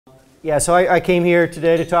Yeah, so I came here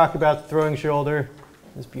today to talk about the throwing shoulder.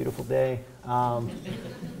 This beautiful day. So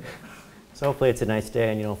hopefully it's a nice day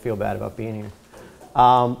and you don't feel bad about being here.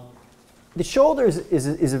 The shoulder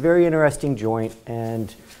is a very interesting joint,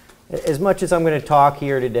 and as much as I'm going to talk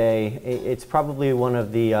here today, it's probably one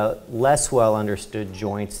of the less well understood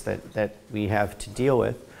joints that we have to deal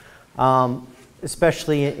with,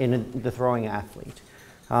 especially in the throwing athlete.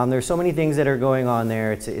 There's so many things that are going on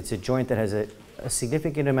there. It's a joint that has a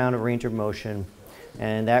significant amount of range of motion,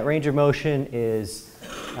 and that range of motion is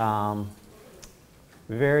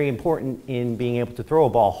very important in being able to throw a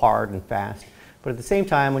ball hard and fast. But at the same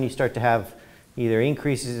time, when you start to have either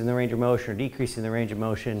increases in the range of motion or decreases in the range of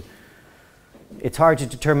motion, it's hard to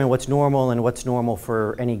determine what's normal and what's normal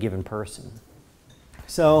for any given person.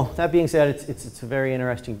 So that being said, it's a very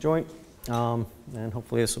interesting joint, and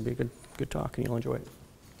hopefully this will be a good talk and you'll enjoy it.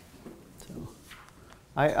 So,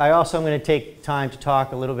 I also am going to take time to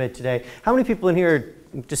talk a little bit today. How many people in here,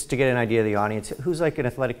 just to get an idea of the audience, who's like an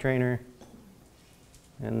athletic trainer?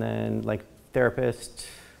 And then like therapist?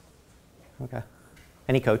 Okay.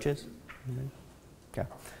 Any coaches? Okay.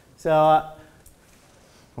 So,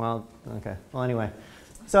 well, okay. Well, anyway.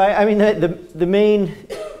 So, I mean, the main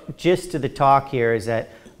gist of the talk here is that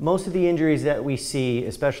most of the injuries that we see,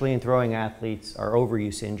 especially in throwing athletes, are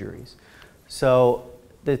overuse injuries. So,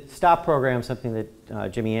 the STOP program is something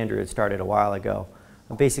that Jimmy Andrew had started a while ago.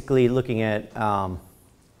 Basically looking at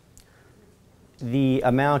the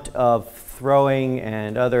amount of throwing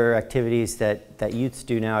and other activities that youths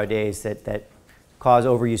do nowadays that cause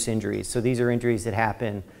overuse injuries. So these are injuries that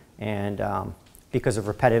happen and because of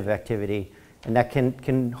repetitive activity, and that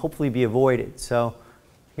can hopefully be avoided. So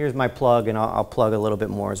here's my plug, and I'll plug a little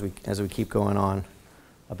bit more as we keep going on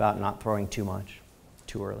about not throwing too much,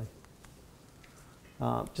 too early.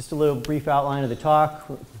 Just a little brief outline of the talk,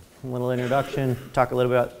 a little introduction, talk a little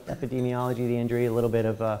bit about epidemiology of the injury, a little bit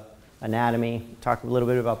of anatomy, talk a little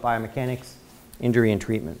bit about biomechanics, injury and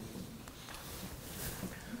treatment.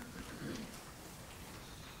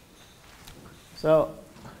 So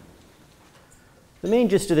the main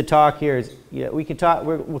gist of the talk here is,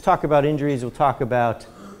 we'll talk about injuries, we'll talk about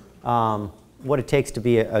what it takes to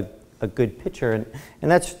be a good pitcher, and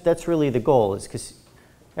that's really the goal, is because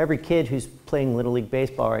every kid who's playing Little League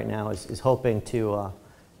Baseball right now is hoping to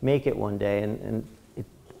make it one day, and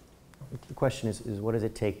the question is what does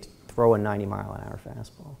it take to throw a 90-mile-an-hour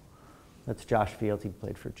fastball? That's Josh Fields. He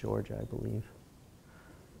played for Georgia, I believe.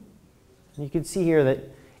 And you can see here that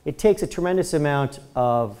it takes a tremendous amount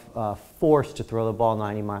of force to throw the ball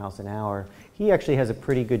 90 miles an hour. He actually has a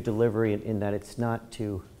pretty good delivery in that it's not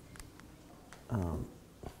too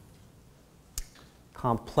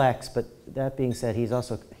complex, but that being said, he's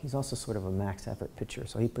also sort of a max effort pitcher,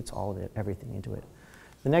 so he puts all of it, everything into it.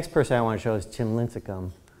 The next person I want to show is Tim Lincecum,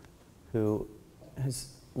 who has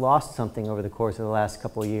lost something over the course of the last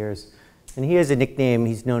couple of years, and he has a nickname.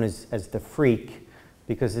 He's known as the Freak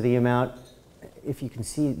because of the amount, if you can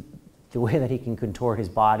see the way that he can contort his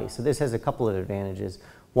body. So this has a couple of advantages.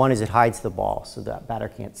 One is it hides the ball, so the batter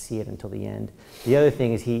can't see it until the end. The other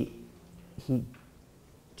thing is he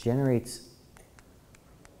generates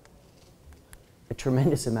a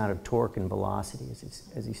tremendous amount of torque and velocity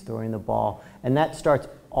as he's throwing the ball. And that starts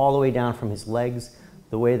all the way down from his legs,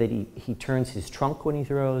 the way that he turns his trunk when he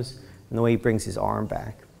throws, and the way he brings his arm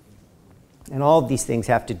back. And all of these things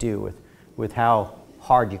have to do with how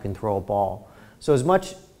hard you can throw a ball. So as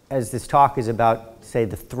much as this talk is about, say,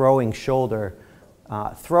 the throwing shoulder,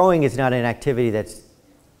 throwing is not an activity that's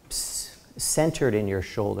centered in your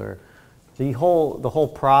shoulder. The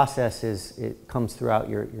whole process it comes throughout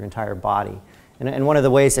your entire body. And one of the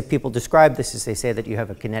ways that people describe this is they say that you have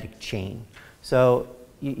a kinetic chain. So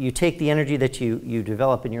you take the energy that you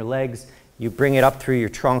develop in your legs, you bring it up through your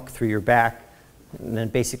trunk, through your back, and then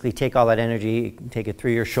basically take all that energy, take it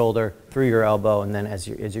through your shoulder, through your elbow, and then as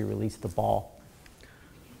you release the ball.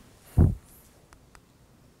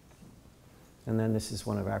 And then this is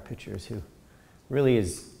one of our pitchers who really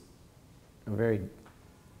is a very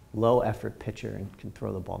low effort pitcher and can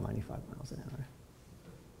throw the ball 95 miles an hour.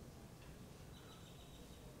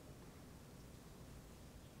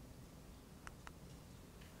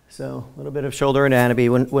 So a little bit of shoulder anatomy.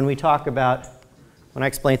 When I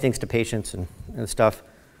explain things to patients and stuff,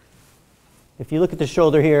 if you look at the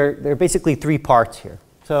shoulder here, there are basically three parts here.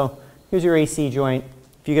 So here's your AC joint.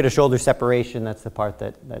 If you get a shoulder separation, that's the part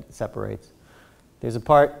that separates. There's a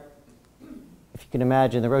part, if you can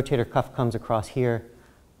imagine, the rotator cuff comes across here.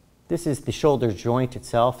 This is the shoulder joint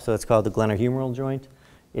itself, so it's called the glenohumeral joint.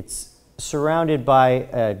 It's surrounded by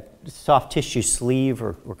a soft tissue sleeve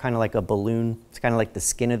or kind of like a balloon. It's kind of like the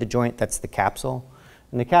skin of the joint. That's the capsule.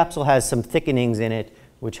 And the capsule has some thickenings in it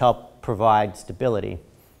which help provide stability.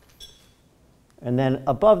 And then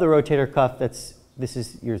above the rotator cuff, this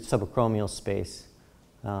is your subacromial space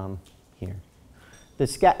here.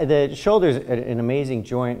 The shoulder is an amazing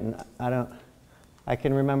joint, and I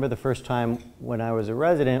can remember the first time when I was a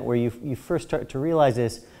resident where you first start to realize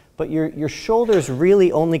this, but your shoulder's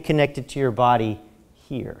really only connected to your body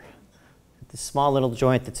here. This small little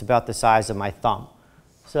joint that's about the size of my thumb.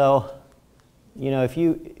 So, you know, if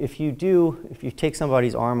you take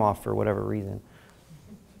somebody's arm off for whatever reason,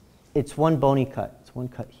 it's one bony cut. It's one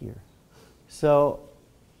cut here. So,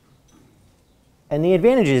 and the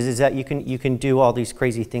advantage is that you can do all these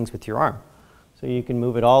crazy things with your arm. So you can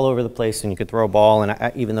move it all over the place, and you could throw a ball.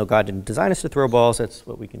 And even though God didn't design us to throw balls, that's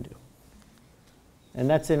what we can do. And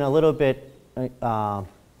that's in a little bit. It's not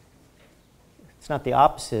the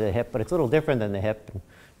opposite of the hip, but it's a little different than the hip. And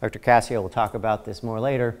Dr. Cassio will talk about this more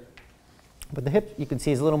later. But the hip, you can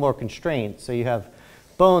see, is a little more constrained. So you have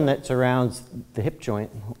bone that surrounds the hip joint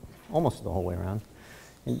almost the whole way around.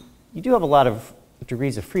 And you do have a lot of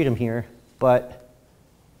degrees of freedom here, but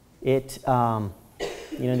it, you know,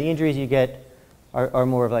 the injuries you get are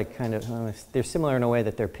more of like kind of, they're similar in a way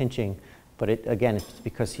that they're pinching, but again, it's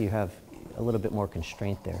because you have a little bit more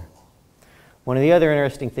constraint there. One of the other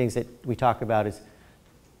interesting things that we talk about is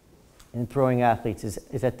in throwing athletes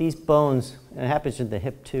is that these bones, and it happens in the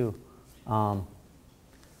hip too,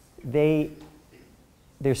 they're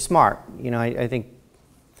smart. You know, I think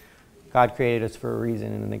God created us for a reason,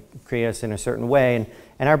 and they create us in a certain way,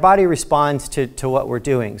 and our body responds to what we're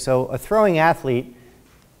doing. So a throwing athlete,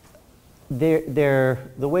 the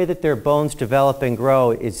way that their bones develop and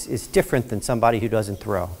grow is different than somebody who doesn't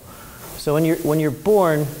throw. So when you're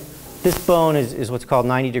born, this bone is what's called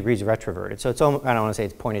 90 degrees retroverted. So it's almost, I don't want to say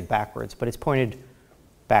it's pointed backwards, but it's pointed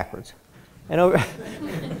backwards. And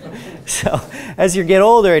so as you get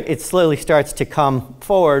older, it slowly starts to come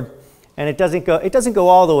forward, and it doesn't go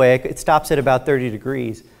all the way. It stops at about 30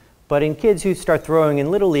 degrees. But in kids who start throwing in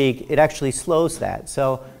Little League, it actually slows that.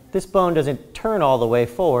 So this bone doesn't turn all the way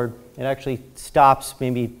forward. It actually stops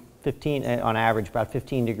maybe 15, on average, about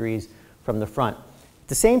 15 degrees from the front. At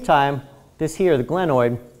the same time, this here, the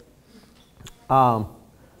glenoid,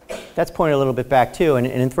 that's pointed a little bit back too. And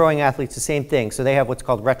in throwing athletes, the same thing. So they have what's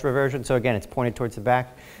called retroversion. So again, it's pointed towards the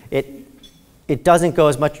back. It doesn't go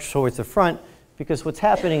as much towards the front because what's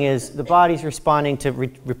happening is the body's responding to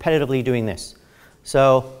repetitively doing this.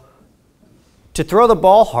 So to throw the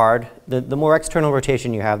ball hard, the more external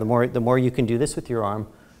rotation you have, the more you can do this with your arm,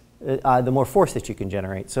 the more force that you can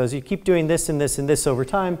generate. So as you keep doing this and this and this over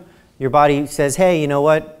time, your body says, hey, you know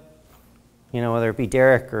what? You know, whether it be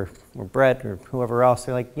Derek or Brett or whoever else,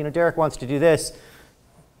 they're like, you know, Derek wants to do this.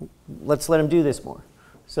 Let's let him do this more.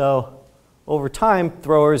 So over time,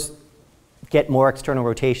 throwers get more external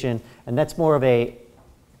rotation, and that's more of a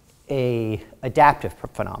adaptive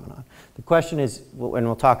phenomenon. The question is, and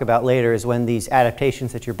we'll talk about later, is when these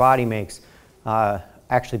adaptations that your body makes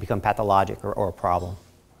actually become pathologic or a problem.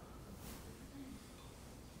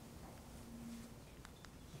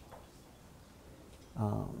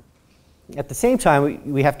 At the same time,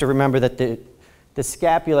 we have to remember that the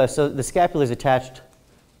scapula, so the scapula is attached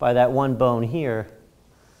by that one bone here,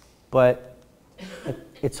 but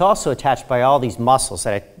it's also attached by all these muscles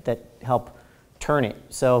that help turn it.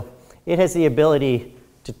 So it has the ability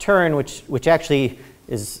to turn, which actually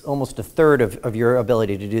is almost a third of your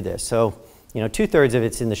ability to do this. So, you know, 2/3 of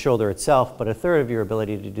it's in the shoulder itself, but a third of your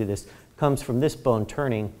ability to do this comes from this bone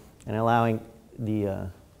turning and allowing the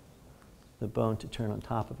bone to turn on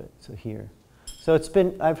top of it, so here. So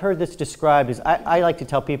I've heard this described as, I like to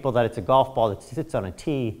tell people that it's a golf ball that sits on a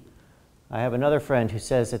tee. I have another friend who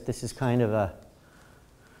says that this is kind of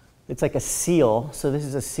it's like a seal. So this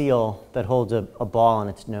is a seal that holds a ball on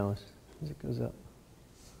its nose as it goes up.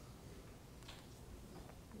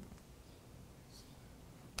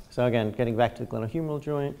 So again, getting back to the glenohumeral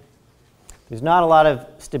joint, there's not a lot of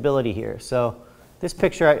stability here. So this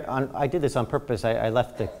picture, I did this on purpose. I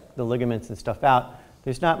left the ligaments and stuff out.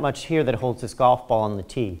 There's not much here that holds this golf ball on the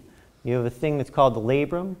tee. You have a thing that's called the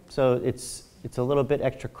labrum. So it's a little bit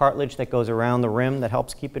extra cartilage that goes around the rim that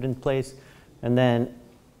helps keep it in place. And then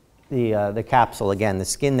the capsule, again, the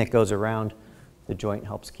skin that goes around the joint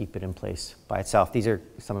helps keep it in place by itself. These are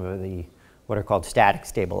some of what are called static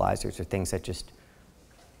stabilizers, or things that just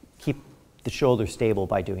keep the shoulder stable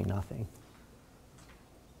by doing nothing.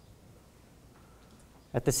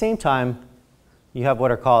 At the same time, you have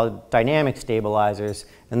what are called dynamic stabilizers,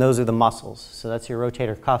 and those are the muscles. So that's your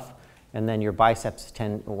rotator cuff, and then your biceps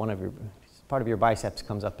part of your biceps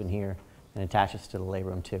comes up in here and attaches to the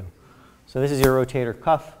labrum too. So this is your rotator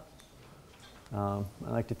cuff. I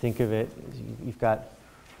like to think of it as you've got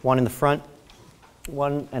one in the front,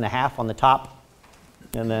 1.5 on the top,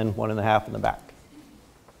 and then 1.5 in the back.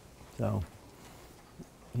 So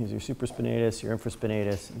here's your supraspinatus, your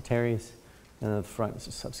infraspinatus, and teres, and then the front is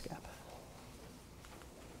the subscap.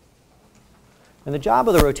 And the job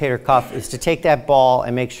of the rotator cuff is to take that ball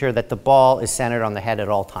and make sure that the ball is centered on the head at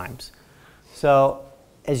all times. So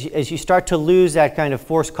as you start to lose that kind of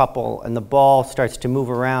force couple and the ball starts to move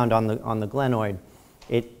around on the glenoid,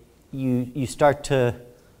 you start to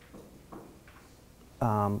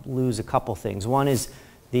lose a couple things. One is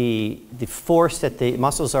the force that the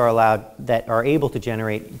muscles are able to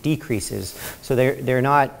generate decreases. So they're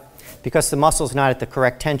not, because the muscle's not at the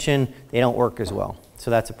correct tension, they don't work as well. So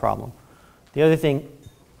that's a problem. The other thing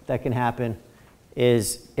that can happen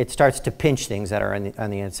is it starts to pinch things that are on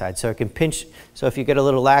the inside. So it can pinch, so if you get a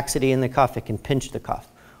little laxity in the cuff, it can pinch the cuff,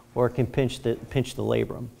 or it can pinch the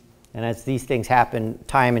labrum. And as these things happen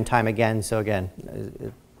time and time again, so again,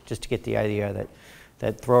 just to get the idea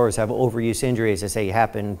that throwers have overuse injuries, as they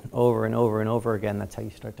happen over and over and over again, that's how you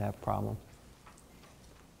start to have a problem.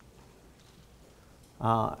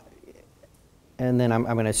 And then I'm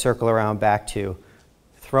going to circle around back to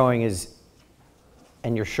throwing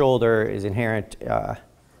and your shoulder is inherent.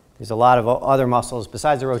 There's a lot of other muscles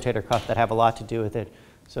besides the rotator cuff that have a lot to do with it.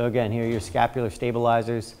 So again, here are your scapular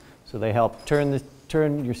stabilizers. So they help turn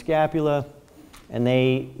your scapula, and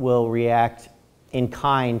they will react in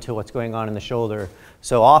kind to what's going on in the shoulder.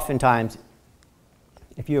 So oftentimes,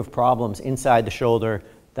 if you have problems inside the shoulder,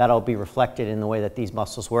 that'll be reflected in the way that these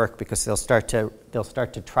muscles work, because they'll start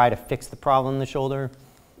to try to fix the problem in the shoulder,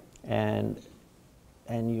 and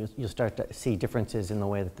you'll start to see differences in the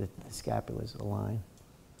way that the scapulas align.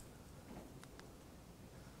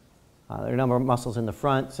 There are a number of muscles in the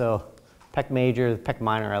front, so pec major, the pec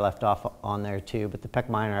minor I left off on there too, but the pec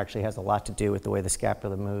minor actually has a lot to do with the way the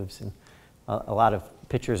scapula moves. And a lot of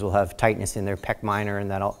pitchers will have tightness in their pec minor,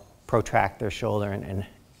 and that'll protract their shoulder and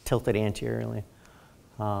tilt it anteriorly.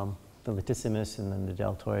 The latissimus and then the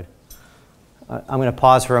deltoid. I'm going to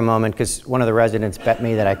pause for a moment because one of the residents bet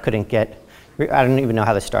me that I couldn't get, I don't even know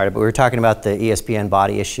how this started, but we were talking about the ESPN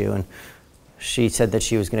body issue, and she said that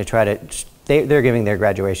she was going to try to, they're giving their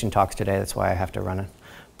graduation talks today, that's why I have to run it.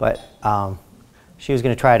 But she was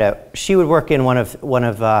going to try to, she would work in one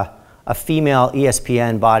of a female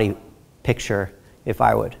ESPN body picture if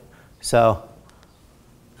I would. So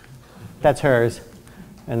that's hers.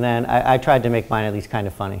 And then I tried to make mine at least kind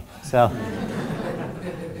of funny. So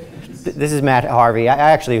this is Matt Harvey. I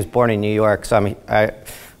actually was born in New York, so I'm a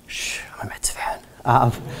Mets fan.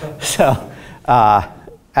 I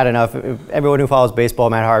don't know if everyone who follows baseball,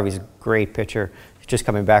 Matt Harvey's a great pitcher. He's just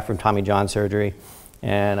coming back from Tommy John surgery.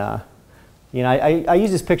 And you know, I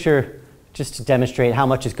use this picture just to demonstrate how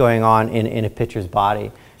much is going on in a pitcher's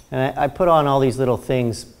body. And I put on all these little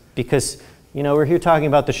things because, you know, we're here talking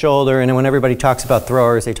about the shoulder, and when everybody talks about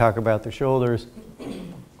throwers, they talk about their shoulders.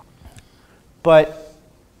 But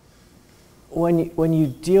when you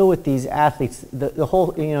deal with these athletes, the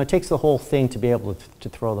whole, you know, it takes the whole thing to be able to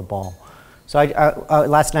throw the ball. So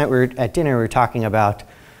last night we were at dinner, we were talking about,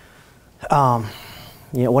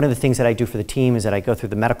 you know, one of the things that I do for the team is that I go through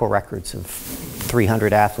the medical records of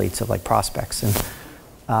 300 athletes, of like prospects. And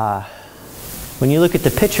when you look at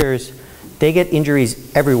the pitchers, they get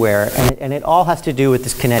injuries everywhere, and it all has to do with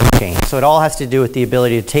this kinetic chain. So it all has to do with the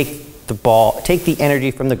ability to take the ball, take the energy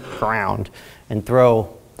from the ground and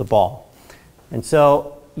throw the ball. And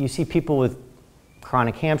so you see people with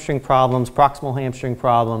chronic hamstring problems, proximal hamstring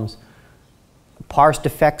problems. Pars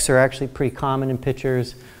defects are actually pretty common in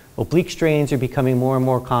pitchers. Oblique strains are becoming more and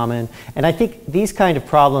more common. And I think these kind of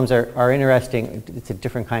problems are interesting. It's a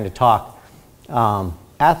different kind of talk.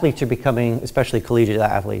 Athletes are becoming, especially collegiate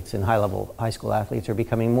athletes and high school athletes, are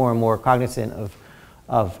becoming more and more cognizant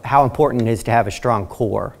of how important it is to have a strong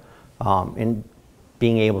core in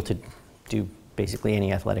being able to do basically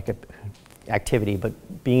any athletic activity, but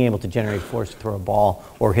being able to generate force to throw a ball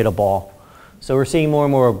or hit a ball. So we're seeing more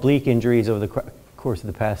and more oblique injuries over the course of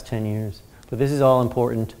the past 10 years. But this is all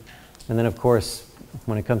important. And then, of course,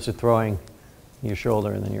 when it comes to throwing, your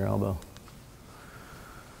shoulder and then your elbow.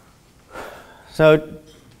 So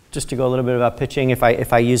just to go a little bit about pitching, if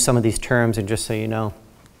I use some of these terms, and just so you know.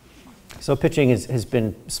 So pitching has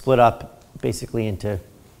been split up basically into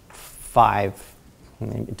 5,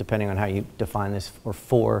 depending on how you define this, or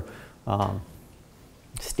 4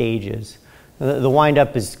 stages. The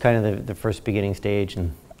wind-up is kind of the first beginning stage,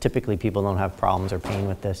 and typically people don't have problems or pain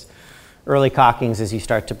with this. Early cocking is as you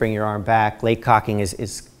start to bring your arm back. Late cocking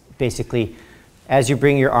is basically as you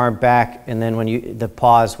bring your arm back, and then when the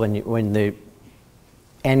pause, when the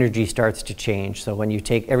energy starts to change. So when you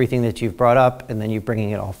take everything that you've brought up and then you're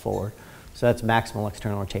bringing it all forward. So that's maximal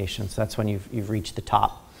external rotation. So that's when you've reached the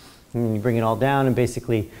top. And then you bring it all down and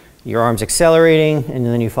basically your arm's accelerating and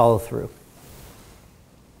then you follow through.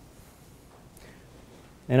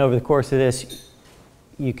 And over the course of this,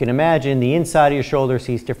 you can imagine the inside of your shoulder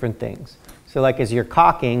sees different things. So like as you're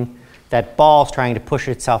cocking, that ball's trying to push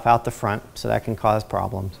itself out the front, so that can cause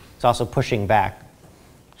problems. It's also pushing back,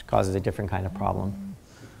 which causes a different kind of problem.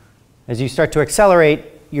 As you start to accelerate,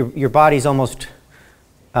 your body's almost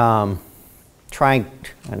trying,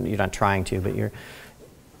 and you're not trying to, but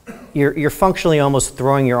you're functionally almost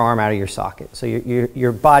throwing your arm out of your socket. So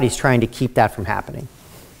your body's trying to keep that from happening.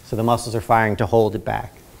 So the muscles are firing to hold it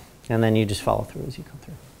back. And then you just follow through as you come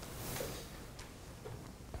through.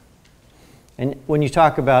 And when you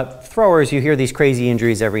talk about throwers, you hear these crazy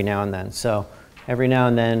injuries every now and then. So every now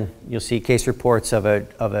and then you'll see case reports of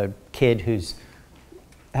a kid who's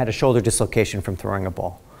had a shoulder dislocation from throwing a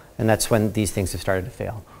ball. And that's when these things have started to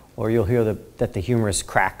fail. Or you'll hear that the humerus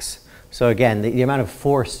cracks. So again, the amount of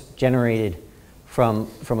force generated from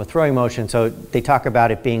a throwing motion, so they talk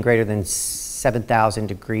about it being greater than 7,000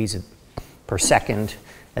 degrees per second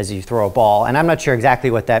as you throw a ball. And I'm not sure exactly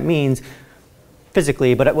what that means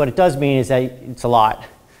physically, but what it does mean is that it's a lot.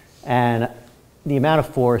 And the amount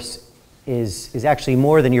of force is actually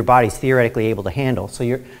more than your body's theoretically able to handle. So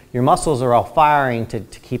your muscles are all firing to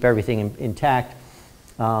keep everything intact.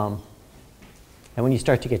 And when you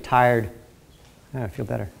start to get tired, I feel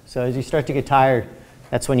better. So as you start to get tired,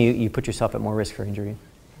 that's when you put yourself at more risk for injury.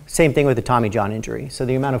 Same thing with the Tommy John injury. So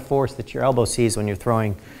the amount of force that your elbow sees when you're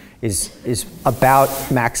throwing is about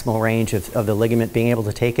maximal range of the ligament being able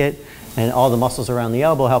to take it. And all the muscles around the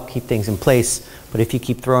elbow help keep things in place. But if you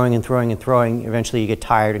keep throwing and throwing and throwing, eventually you get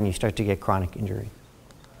tired and you start to get chronic injury.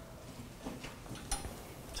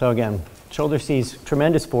 So again, shoulder sees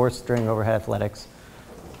tremendous force during overhead athletics.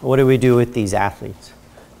 What do we do with these athletes?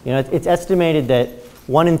 You know, it's estimated that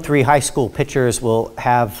 1 in 3 high school pitchers will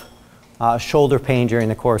have shoulder pain during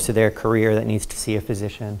the course of their career that needs to see a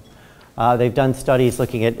physician. They've done studies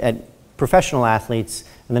looking at professional athletes,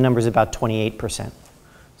 and the number is about 28%.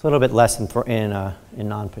 It's a little bit less in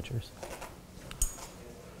non-pitchers.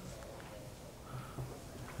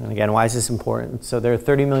 And again, why is this important? So there are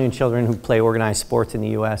 30 million children who play organized sports in the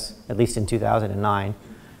US, at least in 2009,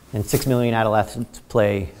 and 6 million adolescents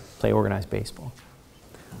play organized baseball.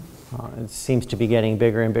 It seems to be getting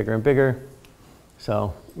bigger and bigger and bigger.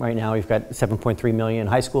 So right now we've got 7.3 million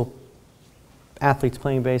high school athletes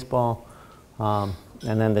playing baseball. And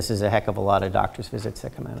then this is a heck of a lot of doctor's visits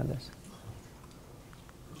that come out of this.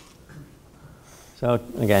 So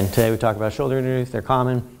again, today we talk about shoulder injuries. They're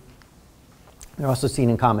common. They're also seen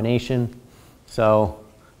in combination. So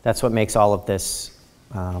that's what makes all of this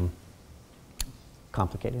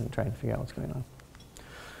complicated and trying to figure out what's going on.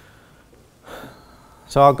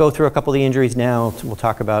 So I'll go through a couple of the injuries now. We'll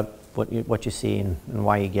talk about what you see and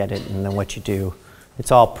why you get it, and then what you do.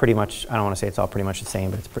 It's all pretty much, I don't want to say it's all pretty much the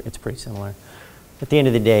same, but it's pretty similar. At the end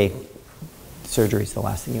of the day, surgery is the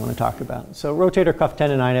last thing you want to talk about. So rotator cuff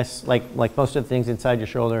tendonitis, like most of the things inside your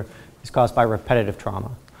shoulder, is caused by repetitive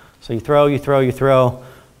trauma. So you throw,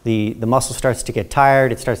 the muscle starts to get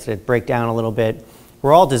tired, it starts to break down a little bit.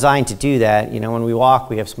 We're all designed to do that. You know, when we walk,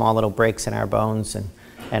 we have small little breaks in our bones, and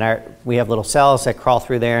we have little cells that crawl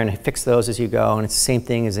through there and fix those as you go, and it's the same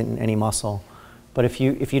thing as in any muscle. But if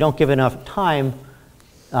you don't give enough time,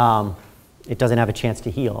 it doesn't have a chance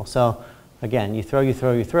to heal. So again, you throw,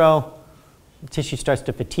 the tissue starts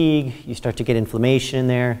to fatigue, you start to get inflammation in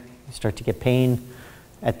there, you start to get pain.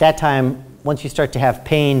 At that time, once you start to have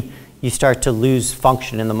pain, you start to lose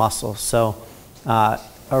function in the muscle. So a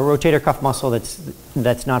rotator cuff muscle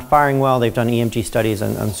that's not firing well, they've done EMG studies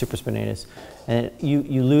on supraspinatus, and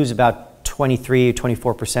you lose about 23 or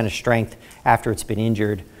 24% of strength after it's been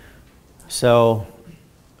injured. So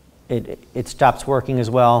it stops working as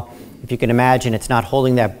well. If you can imagine, it's not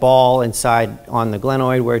holding that ball inside on the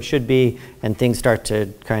glenoid where it should be, and things start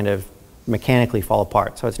to kind of mechanically fall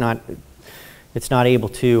apart. So it's not able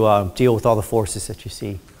to deal with all the forces that you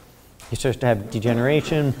see. You start to have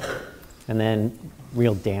degeneration and then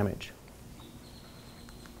real damage.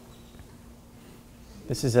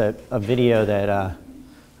 This is a video that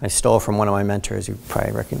I stole from one of my mentors. You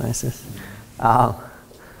probably recognize this.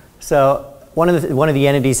 So one of the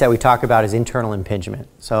entities that we talk about is internal impingement.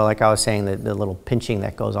 So like I was saying, the little pinching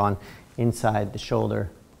that goes on inside the shoulder.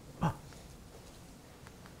 Oh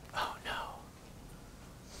no.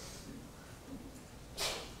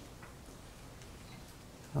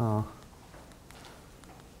 Oh.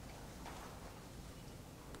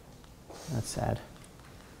 That's sad.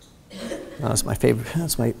 That was my favorite.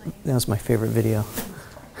 That was my favorite video.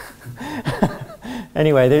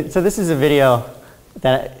 Anyway, so this is a video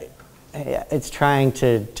that it's trying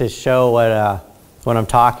to show what I'm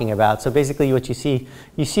talking about. So basically, what you see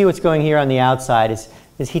what's going here on the outside is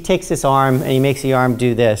he takes this arm and he makes the arm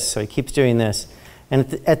do this. So he keeps doing this,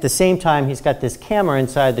 and at the same time, he's got this camera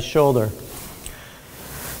inside the shoulder.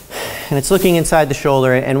 And it's looking inside the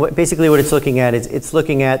shoulder, and basically what it's looking at is it's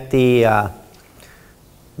looking at the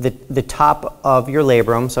top of your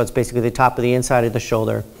labrum, so it's basically the top of the inside of the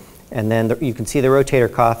shoulder, and then you can see the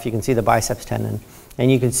rotator cuff, you can see the biceps tendon,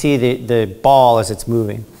 and you can see the ball as it's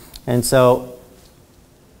moving. And so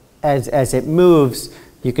as it moves,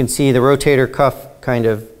 you can see the rotator cuff kind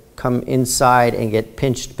of come inside and get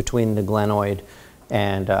pinched between the glenoid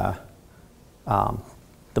and the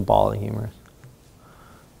ball of the humerus.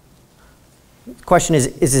 The question is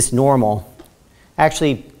this normal?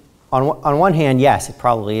 Actually, on one hand, yes, it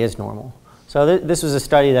probably is normal. So this was a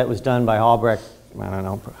study that was done by Albrecht, I don't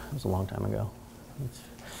know, it was a long time ago. It's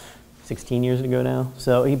 16 years ago now.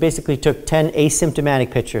 So he basically took 10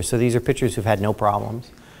 asymptomatic pictures. So these are pictures who've had no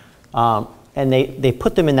problems. And they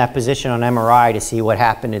put them in that position on MRI to see what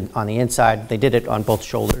happened on the inside. They did it on both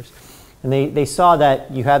shoulders. And they saw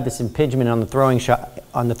that you have this impingement on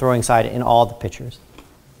the throwing side in all the pictures.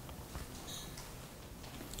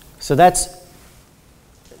 So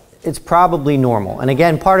it's probably normal. And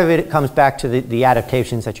again, part of it comes back to the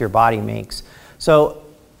adaptations that your body makes. So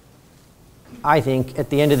I think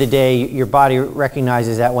at the end of the day, your body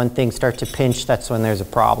recognizes that when things start to pinch, that's when there's a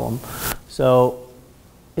problem. So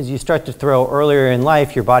as you start to throw earlier in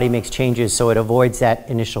life, your body makes changes so it avoids that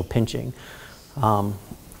initial pinching.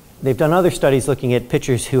 They've done other studies looking at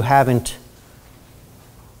pitchers who haven't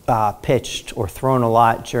pitched or thrown a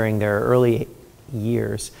lot during their early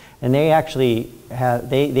years, and they actually have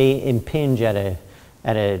they impinge at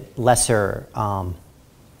a lesser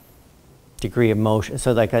degree of motion,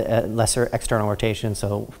 so like a lesser external rotation,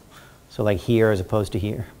 so like here as opposed to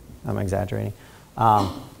here. I'm exaggerating,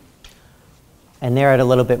 and they're at a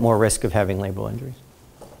little bit more risk of having labral injuries,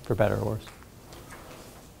 for better or worse.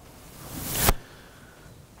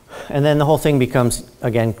 And then the whole thing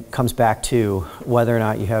comes back to whether or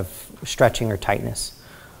not you have stretching or tightness.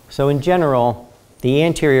 So in general, the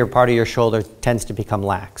anterior part of your shoulder tends to become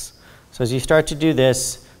lax. So as you start to do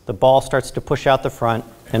this, the ball starts to push out the front,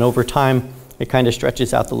 and over time, it kind of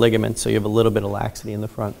stretches out the ligaments, so you have a little bit of laxity in the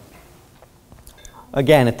front.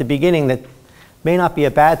 Again, at the beginning, that may not be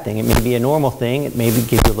a bad thing. It may be a normal thing. It may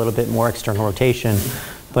give you a little bit more external rotation,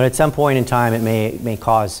 but at some point in time, it may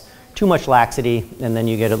cause too much laxity, and then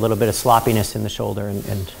you get a little bit of sloppiness in the shoulder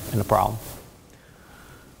and a problem.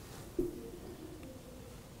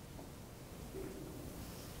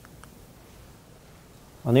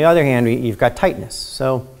 On the other hand, you've got tightness.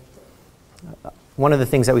 So one of the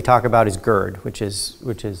things that we talk about is GERD, which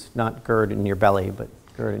is not GERD in your belly, but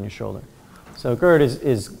GERD in your shoulder. So GERD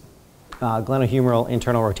is glenohumeral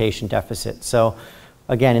internal rotation deficit. So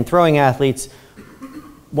again, in throwing athletes,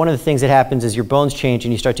 one of the things that happens is your bones change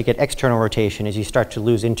and you start to get external rotation as you start to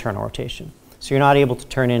lose internal rotation. So you're not able to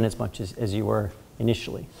turn in as much as you were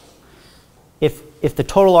initially. If the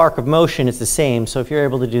total arc of motion is the same, so if you're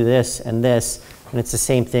able to do this, and it's the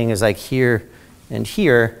same thing as like here and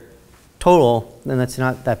here, total, then that's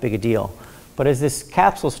not that big a deal. But as this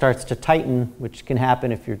capsule starts to tighten, which can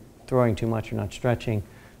happen if you're throwing too much or not stretching,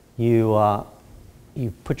 you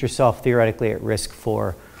put yourself theoretically at risk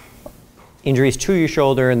for injuries to your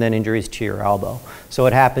shoulder and then injuries to your elbow. So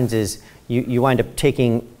what happens is you wind up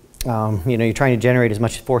taking, you're trying to generate as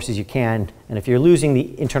much force as you can, and if you're losing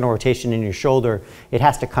the internal rotation in your shoulder, it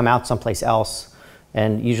has to come out someplace else,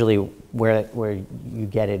 and usually where you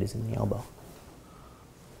get it is in the elbow.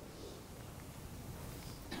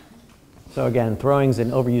 So again, throwing is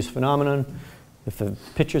an overuse phenomenon. If the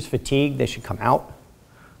pitcher's fatigued, they should come out.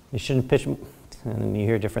 You shouldn't pitch, and you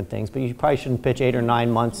hear different things, but you probably shouldn't pitch 8 or 9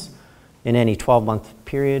 months in any 12-month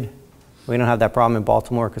period. We don't have that problem in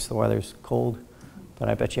Baltimore because the weather's cold, but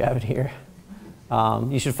I bet you have it here.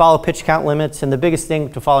 You should follow pitch count limits, and the biggest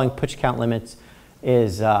thing to following pitch count limits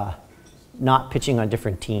is not pitching on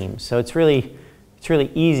different teams. So it's really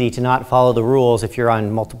easy to not follow the rules if you're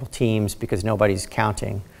on multiple teams because nobody's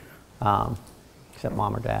counting, except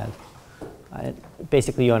mom or dad.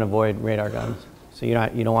 Basically, you want to avoid radar guns. So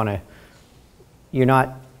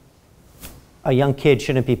a young kid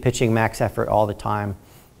shouldn't be pitching max effort all the time.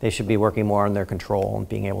 They should be working more on their control and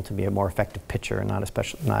being able to be a more effective pitcher and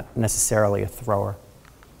not necessarily a thrower.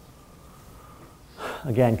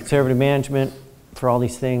 Again, conservative management for all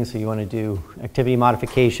these things. So you want to do activity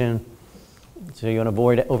modification. So you want to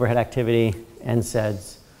avoid overhead activity,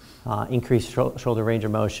 NSAIDs, increase shoulder range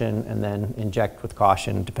of motion, and then inject with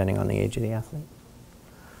caution depending on the age of the athlete.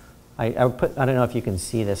 I would put, I don't know if you can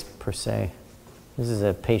see this per se. This is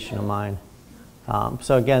a patient of mine.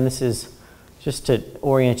 So again, this is just to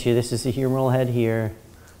orient you. This is the humeral head here.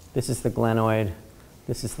 This is the glenoid.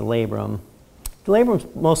 This is the labrum. The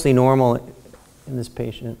labrum's mostly normal in this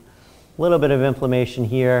patient. A little bit of inflammation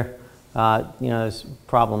here. There's a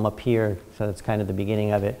problem up here, so that's kind of the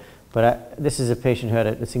beginning of it. But this is a patient who had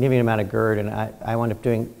a significant amount of GERD, and I wound up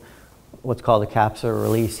doing what's called a capsular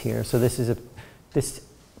release here. So this is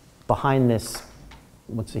behind this,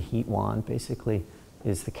 what's a heat wand basically,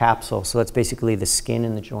 is the capsule. So that's basically the skin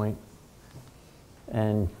in the joint.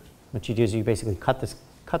 And what you do is you basically cut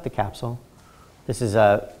the capsule. This is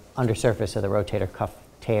a undersurface of the rotator cuff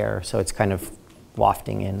tear, so it's kind of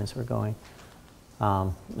wafting in as we're going.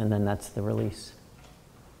 And then that's the release.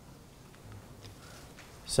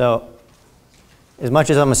 So as much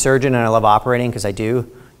as I'm a surgeon and I love operating, because I do,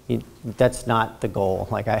 that's not the goal.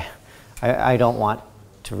 Like I don't want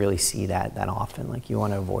to really see that often. Like you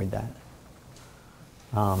want to avoid that.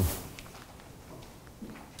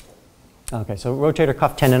 Okay, so rotator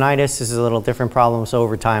cuff tendonitis, this is a little different problem. So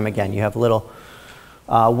over time, again, you have a little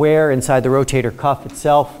wear inside the rotator cuff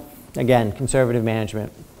itself. Again, conservative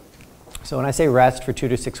management. So when I say rest for 2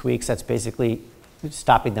 to 6 weeks, that's basically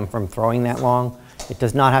stopping them from throwing that long. It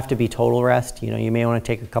does not have to be total rest. You may want to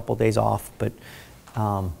take a couple days off, but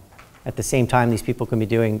at the same time, these people can be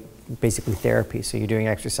doing basically therapy. So you're doing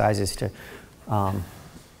exercises to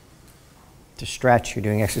stretch, you're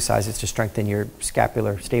doing exercises to strengthen your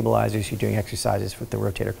scapular stabilizers, you're doing exercises with the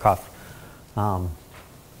rotator cuff,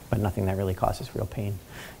 but nothing that really causes real pain.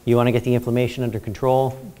 You want to get the inflammation under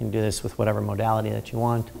control. You can do this with whatever modality that you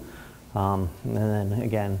want. And then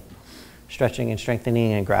again, stretching and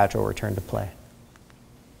strengthening and gradual return to play.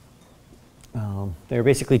 There are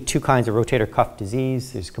basically 2 kinds of rotator cuff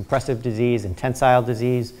disease. There's compressive disease and tensile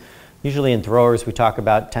disease. Usually in throwers we talk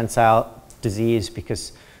about tensile disease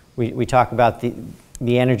because we talk about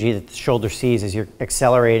the energy that the shoulder sees as you're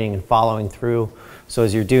accelerating and following through. So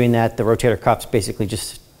as you're doing that, the rotator cuff's basically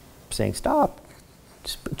just saying stop,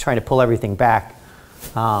 just trying to pull everything back.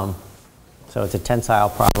 So it's a tensile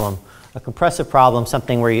problem. A compressive problem,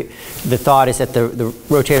 something where the thought is that the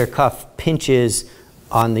rotator cuff pinches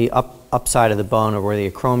on the upside of the bone or where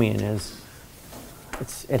the acromion is.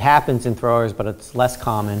 It happens in throwers, but it's less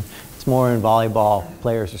common. It's more in volleyball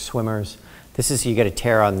players or swimmers. This is you get a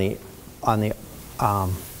tear on the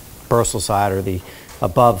bursal side or the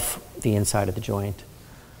above the inside of the joint.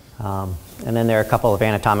 And then there are a couple of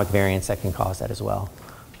anatomic variants that can cause that as well.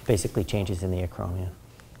 Basically changes in the acromion.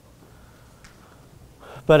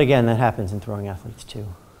 But again, that happens in throwing athletes too.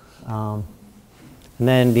 And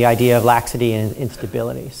then the idea of laxity and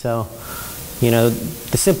instability. So,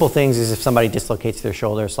 the simple things is if somebody dislocates their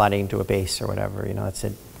shoulder sliding into a base or whatever,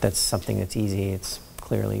 that's something that's easy. It's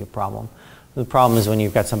clearly a problem. The problem is when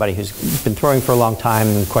you've got somebody who's been throwing for a long time,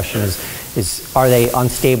 and the question is are they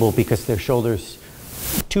unstable because their shoulder's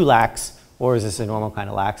too lax, or is this a normal kind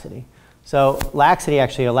of laxity? So laxity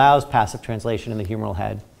actually allows passive translation in the humeral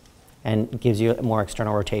head and gives you more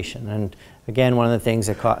external rotation. And again, one of the things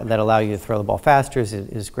that allow you to throw the ball faster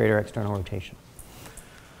is greater external rotation.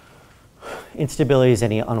 Instability is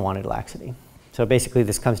any unwanted laxity. So basically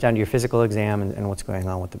this comes down to your physical exam and what's going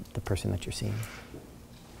on with the person that you're seeing.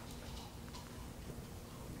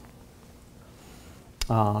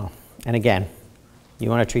 And again, you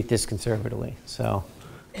want to treat this conservatively. So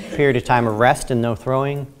period of time of rest and no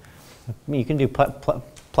throwing. You can do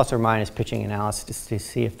plus or minus pitching analysis to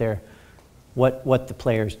see if they're what the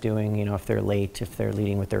player's doing, if they're late, if they're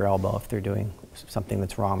leading with their elbow, if they're doing something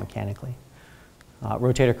that's wrong mechanically.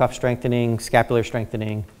 Rotator cuff strengthening, scapular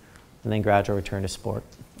strengthening, and then gradual return to sport.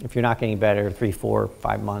 If you're not getting better 3, 4,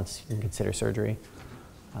 5 months, you can consider surgery.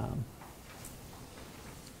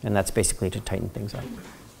 And that's basically to tighten things up.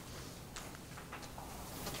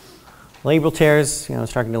 Labral tears, I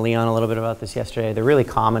was talking to Leon a little bit about this yesterday. They're really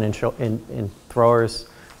common in throwers.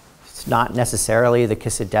 It's not necessarily the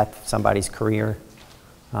kiss of death of somebody's career,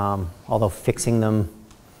 although fixing them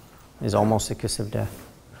is almost a kiss of death.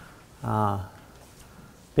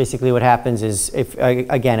 Basically what happens is, if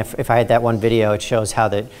I had that one video, it shows how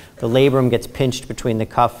the labrum gets pinched between the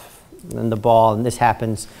cuff and the ball, and this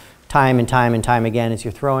happens time and time and time again as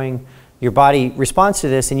you're throwing. Your body responds to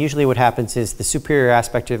this, and usually what happens is the superior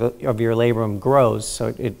aspect of your labrum grows,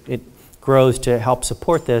 so it grows to help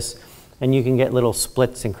support this, and you can get little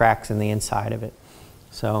splits and cracks in the inside of it.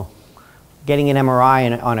 So getting an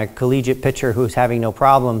MRI on a collegiate pitcher who's having no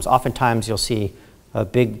problems, oftentimes you'll see a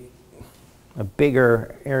bigger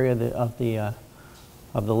area of the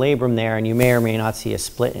of the labrum there, and you may or may not see a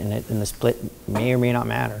split in it, and the split may or may not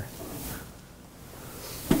matter.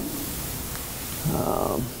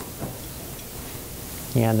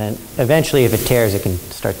 Yeah, and then eventually if it tears, it can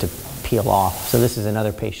start to peel off. So this is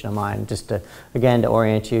another patient of mine, just to, again, to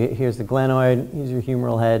orient you. Here's the glenoid, here's your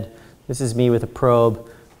humeral head. This is me with a probe,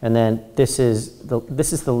 and then this is the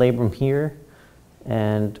labrum here.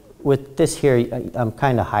 And with this here, I'm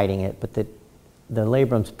kind of hiding it, but the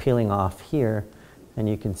labrum's peeling off here, and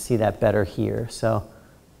you can see that better here. So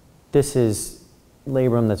this is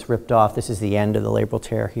labrum that's ripped off. This is the end of the labral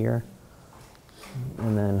tear here.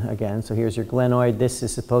 And then again, so here's your glenoid. This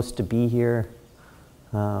is supposed to be here.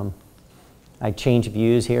 I change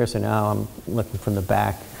views here, so now I'm looking from the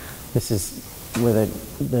back. This is where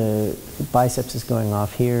the biceps is going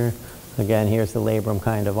off here. Again, here's the labrum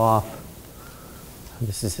kind of off.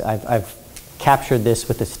 This is, I've captured this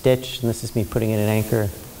with a stitch, and this is me putting in an anchor,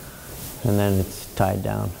 and then it's tied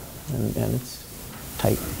down, and it's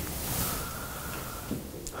tight.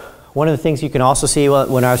 One of the things you can also see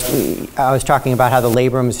when I was talking about how the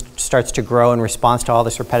labrum starts to grow in response to all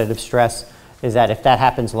this repetitive stress is that if that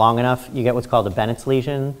happens long enough, you get what's called a Bennett's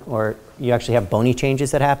lesion, or you actually have bony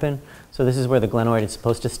changes that happen. So this is where the glenoid is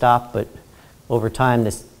supposed to stop, but over time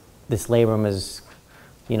this labrum is,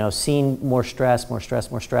 you know, seen more stress,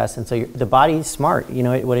 and so the body's smart. You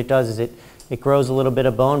know, what it does is it grows a little bit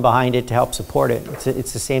of bone behind it to help support it.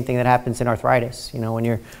 It's the same thing that happens in arthritis. You know, when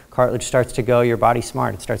your cartilage starts to go, your body's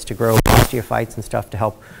smart. It starts to grow osteophytes and stuff to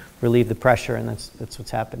help relieve the pressure, and that's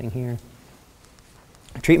what's happening here.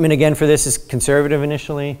 Treatment again for this is conservative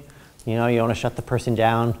initially. You know, you don't want to shut the person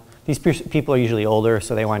down. These people are usually older,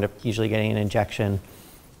 so they wind up usually getting an injection,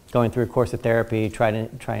 going through a course of therapy, trying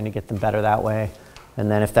to get them better that way.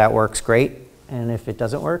 And then if that works, great. And if it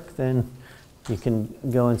doesn't work, then you can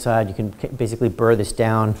go inside, you can basically burr this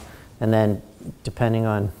down, and then depending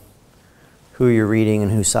on who you're reading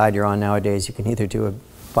and whose side you're on nowadays, you can either do a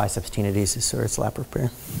biceps tenodesis or a slap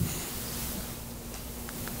repair.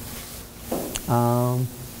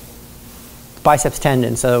 Biceps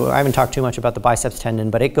tendon. So I haven't talked too much about the biceps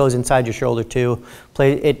tendon, but it goes inside your shoulder too.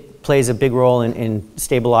 It plays a big role in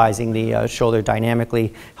stabilizing the shoulder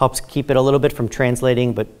dynamically, helps keep it a little bit from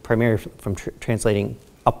translating, but primarily from translating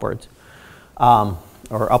upwards.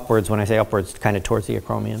 Or upwards, when I say upwards, kind of towards the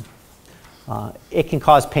acromion. It can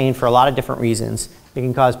cause pain for a lot of different reasons. It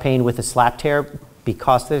can cause pain with a slap tear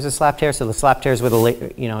because there's a slap tear. So the slap tear is where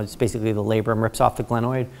it's basically the labrum rips off the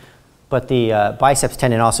glenoid. But the biceps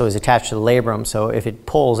tendon also is attached to the labrum, so if it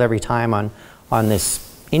pulls every time on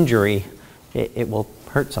this injury, it will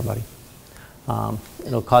hurt somebody.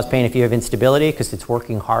 It'll cause pain if you have instability because it's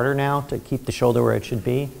working harder now to keep the shoulder where it should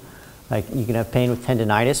be. Like you can have pain with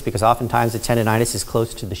tendinitis because oftentimes the tendinitis is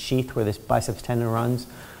close to the sheath where this biceps tendon runs,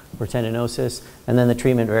 or tendinosis. And then the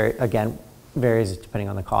treatment, varies depending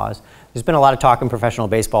on the cause. There's been a lot of talk in professional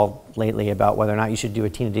baseball lately about whether or not you should do a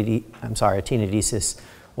tenodesis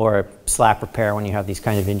or a slap repair when you have these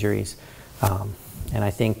kind of injuries. And I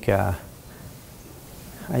think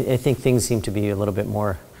things seem to be a little bit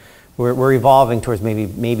more, we're evolving towards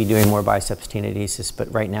maybe doing more biceps tenodesis,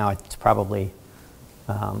 but right now it's probably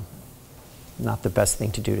not the best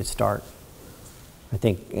thing to do to start. I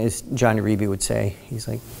think, as John Uribe would say, he's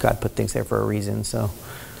like, God put things there for a reason, so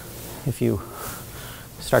if you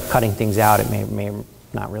start cutting things out, it may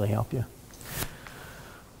not really help you.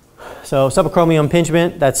 So subacromial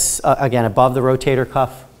impingement, that's again above the rotator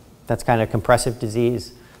cuff. That's kind of compressive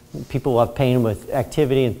disease. People will have pain with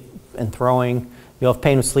activity and throwing. You'll have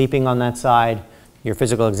pain with sleeping on that side. Your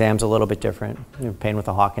physical exam's a little bit different. You have pain with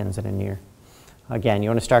a Hawkins and a near. Again, you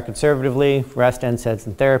want to start conservatively, rest, NSAIDs,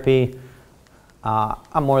 and therapy.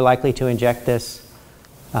 I'm more likely to inject this.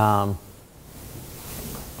 And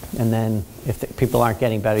then if people aren't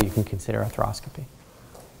getting better, you can consider arthroscopy.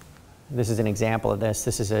 This is an example of this.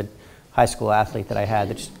 This is a high school athlete that I had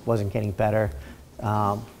that just wasn't getting better.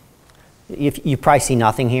 You probably see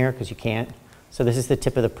nothing here because you can't. So this is the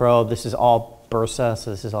tip of the probe. This is all bursa,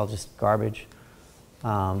 so this is all just garbage.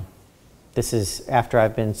 This is after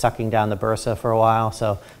I've been sucking down the bursa for a while.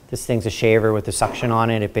 So this thing's a shaver with the suction on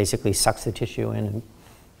it. It basically sucks the tissue in and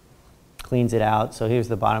cleans it out. So here's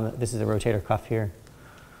the bottom. This is the rotator cuff here.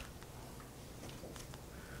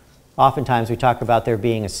 Oftentimes we talk about there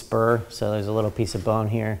being a spur, so there's a little piece of bone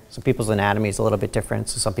here. So people's anatomy is a little bit different.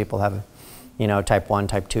 So some people have, type 1,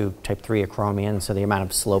 type 2, type 3 acromion. So the amount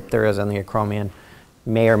of slope there is on the acromion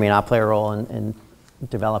may or may not play a role in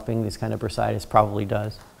developing this kind of bursitis, probably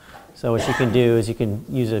does. So what you can do is you can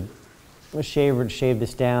use a shaver to shave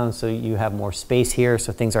this down so you have more space here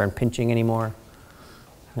so things aren't pinching anymore.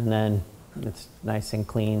 And then it's nice and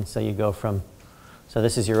clean. So you go from So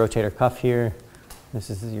this is your rotator cuff here. This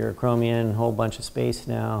is your acromion, a whole bunch of space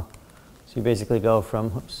now. So you basically go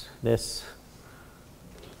from this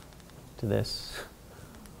to this.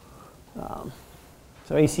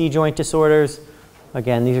 So AC joint disorders,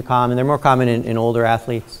 again, these are common. They're more common in older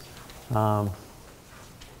athletes. Again,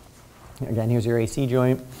 here's your AC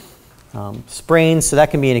joint. Sprains, so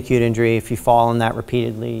that can be an acute injury. If you fall on that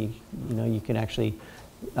repeatedly, you can actually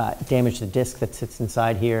damage the disc that sits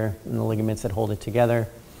inside here and the ligaments that hold it together.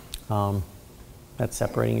 That's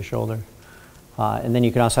separating your shoulder. And then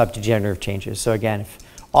you can also have degenerative changes. So again,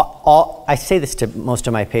 I say this to most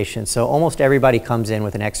of my patients. So almost everybody comes in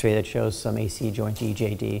with an x-ray that shows some AC joint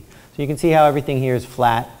EJD. So you can see how everything here is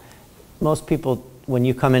flat. Most people, when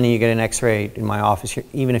you come in and you get an x-ray in my office,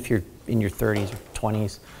 even if you're in your 30s or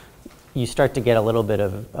 20s, you start to get a little bit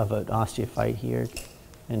of an osteophyte here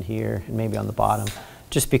and maybe on the bottom.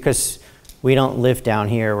 Just because we don't live down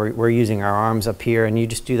here, we're using our arms up here, and you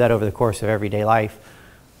just do that over the course of everyday life.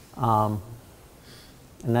 And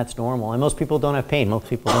that's normal. And most people don't have pain. Most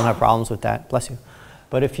people don't have problems with that. Bless you.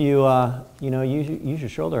 But if you use your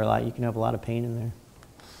shoulder a lot, you can have a lot of pain in there.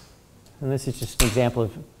 And this is just an example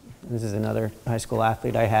of, this is another high school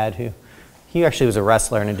athlete I had he actually was a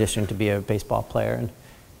wrestler in addition to be a baseball player, and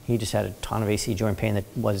he just had a ton of AC joint pain that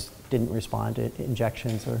didn't respond to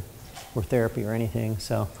injections or therapy or anything.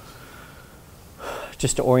 So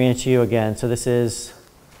just to orient you again, so this is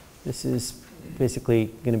basically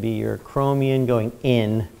going to be your acromion going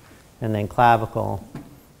in, and then clavicle.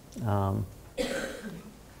 And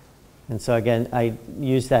so again, I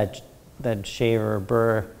use that shaver or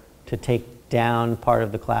burr to take down part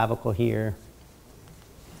of the clavicle here.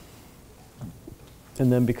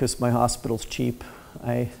 And then because my hospital's cheap,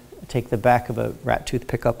 I take the back of a rat tooth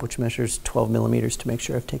pickup, which measures 12 millimeters, to make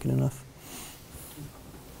sure I've taken enough.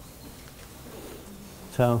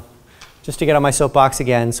 So just to get on my soapbox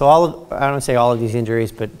again, so I don't say all of these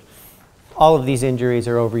injuries, but all of these injuries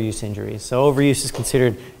are overuse injuries. So overuse is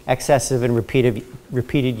considered excessive and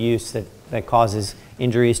repeated use that causes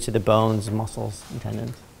injuries to the bones, muscles, and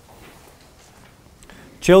tendons.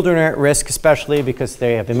 Children are at risk, especially because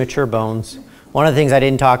they have immature bones. One of the things I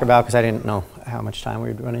didn't talk about, because I didn't know how much time we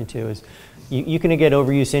would run into, is you can get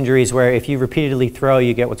overuse injuries where if you repeatedly throw,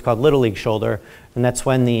 you get what's called little league shoulder, and that's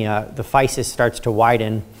when the physis starts to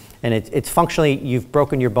widen, and it's functionally, you've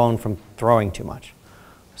broken your bone from throwing too much.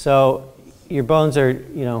 So your bones are,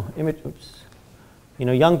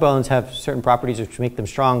 young bones have certain properties which make them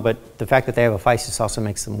strong, but the fact that they have a physis also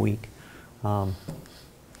makes them weak.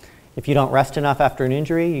 If you don't rest enough after an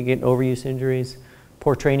injury, you get overuse injuries.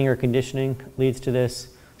 Poor training or conditioning leads to this.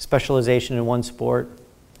 Specialization in one sport,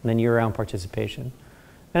 and then year-round participation.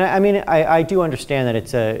 And I do understand that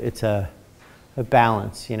it's a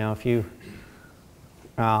balance. If you,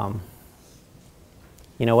 what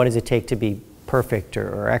does it take to be perfect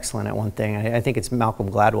or excellent at one thing? I think it's Malcolm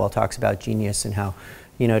Gladwell talks about genius and how,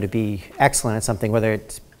 to be excellent at something, whether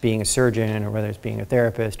it's being a surgeon or whether it's being a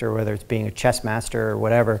therapist or whether it's being a chess master or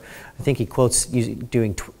whatever. I think he quotes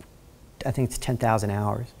doing, I think it's 10,000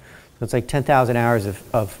 hours. So it's like 10,000 hours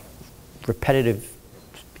of repetitive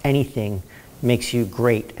anything makes you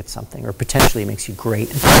great at something, or potentially makes you great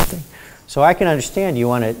at something. So I can understand you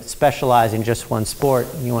want to specialize in just one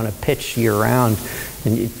sport and you want to pitch year-round,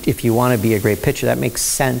 and if you want to be a great pitcher, that makes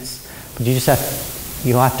sense. But you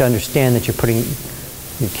have to understand that you're putting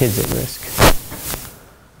your kids at risk.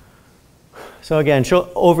 So again,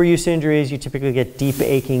 overuse injuries, you typically get deep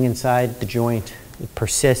aching inside the joint. It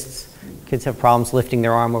persists. Kids have problems lifting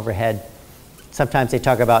their arm overhead. Sometimes they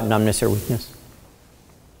talk about numbness or weakness.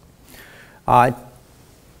 I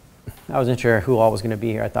wasn't sure who all was going to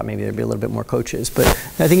be here. I thought maybe there'd be a little bit more coaches. But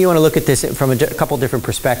I think you want to look at this from a couple different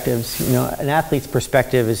perspectives. An athlete's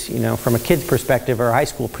perspective is, from a kid's perspective or a high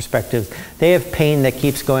school perspective, they have pain that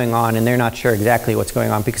keeps going on and they're not sure exactly what's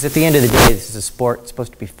going on, because at the end of the day, this is a sport. It's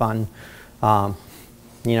supposed to be fun.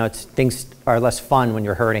 Things are less fun when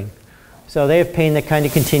you're hurting. So they have pain that kind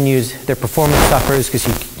of continues. Their performance suffers because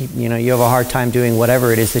you have a hard time doing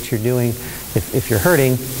whatever it is that you're doing if you're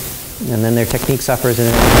hurting. And then their technique suffers and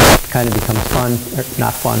it kind of becomes fun, or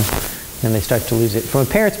not fun, and they start to lose it. From a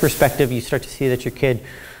parent's perspective, you start to see that your kid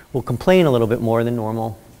will complain a little bit more than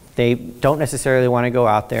normal. They don't necessarily want to go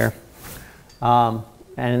out there.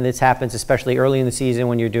 And this happens especially early in the season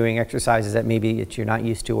when you're doing exercises that maybe you're not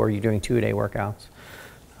used to, or you're doing 2-a-day workouts.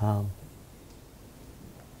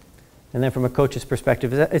 And then from a coach's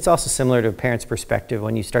perspective, it's also similar to a parent's perspective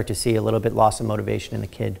when you start to see a little bit loss of motivation in the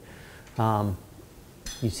kid.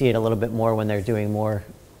 You see it a little bit more when they're doing more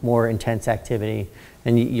intense activity,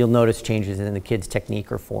 and you'll notice changes in the kid's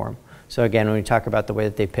technique or form. So again, when we talk about the way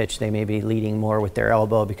that they pitch, they may be leading more with their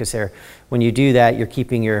elbow because when you do that, you're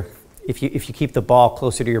keeping if you keep the ball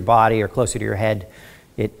closer to your body or closer to your head,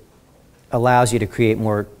 it allows you to create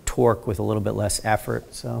more torque with a little bit less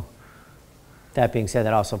effort. So that being said,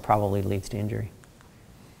 that also probably leads to injury.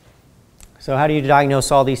 So how do you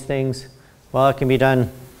diagnose all these things? Well, it can be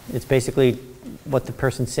done, it's basically what the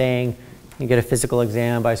person's saying. You get a physical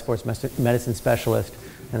exam by a sports medicine specialist,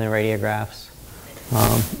 and then radiographs,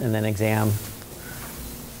 and then exam.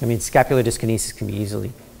 I mean, scapular dyskinesis can be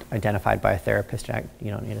easily identified by a therapist.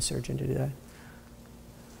 You don't need a surgeon to do that.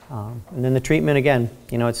 And then the treatment, again,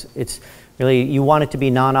 it's really, you want it to be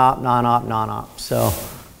non-op, non-op, non-op. So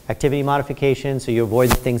activity modification, so you avoid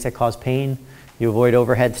the things that cause pain. You avoid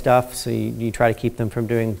overhead stuff, so you try to keep them from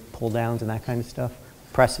doing pull downs and that kind of stuff.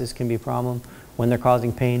 Presses can be a problem when they're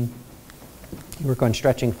causing pain. You work on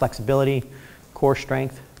stretching, flexibility, core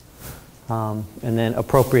strength, and then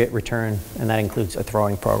appropriate return, and that includes a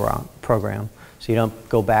throwing program. So you don't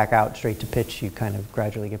go back out straight to pitch, you kind of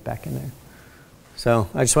gradually get back in there. So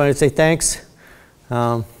I just wanted to say thanks.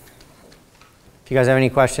 If you guys have any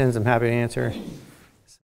questions, I'm happy to answer.